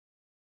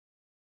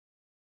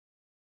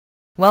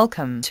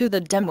Welcome to the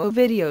demo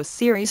video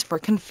series for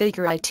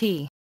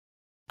Configure.IT.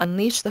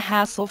 Unleash the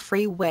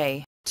hassle-free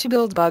way to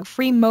build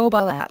bug-free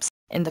mobile apps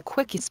in the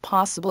quickest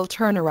possible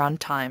turnaround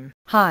time.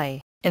 Hi,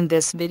 in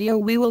this video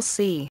we will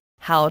see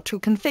how to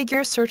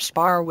configure search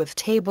bar with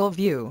table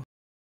view.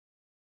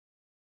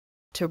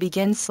 To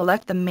begin,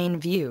 select the main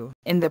view.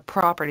 In the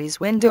Properties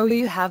window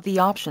you have the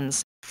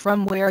options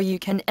from where you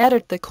can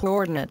edit the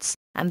coordinates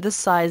and the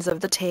size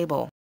of the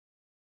table.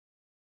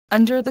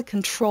 Under the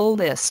control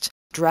list,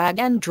 drag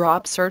and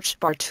drop search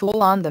bar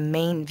tool on the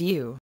main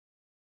view.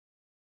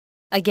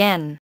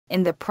 Again,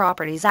 in the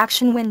Properties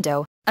action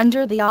window,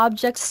 under the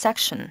Objects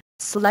section,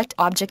 select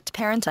Object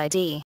Parent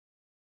ID.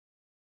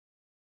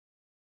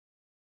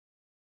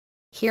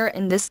 Here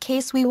in this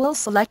case we will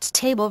select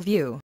Table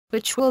View,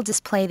 which will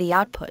display the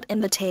output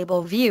in the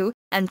table view,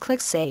 and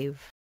click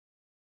Save.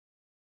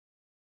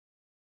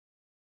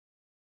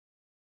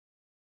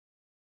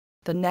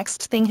 The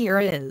next thing here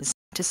is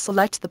to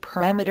select the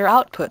parameter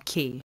output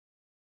key.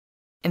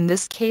 In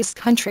this case,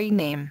 country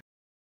name,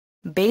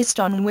 based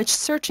on which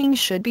searching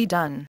should be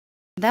done.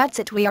 That's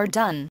it, we are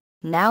done.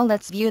 Now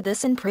let's view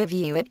this in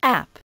Preview It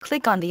app.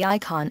 Click on the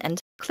icon and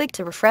click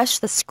to refresh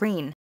the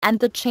screen, and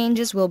the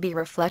changes will be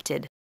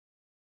reflected.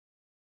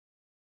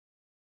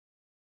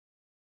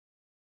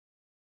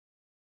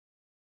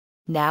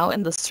 Now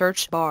in the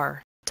search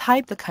bar,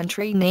 type the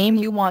country name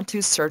you want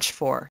to search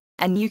for,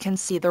 and you can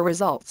see the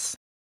results.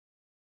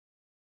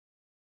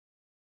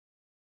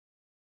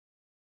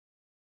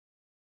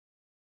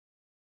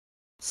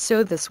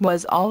 So this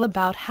was all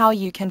about how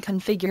you can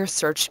configure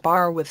search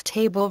bar with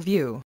table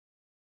view.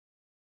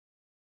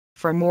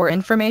 For more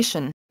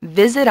information,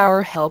 visit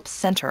our help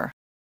center.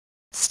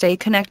 Stay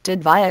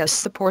connected via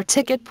support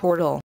ticket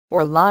portal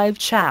or live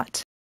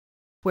chat,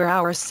 where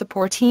our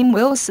support team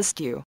will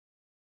assist you.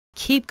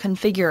 Keep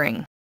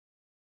configuring.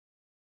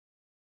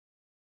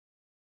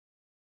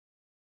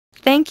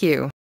 Thank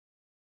you.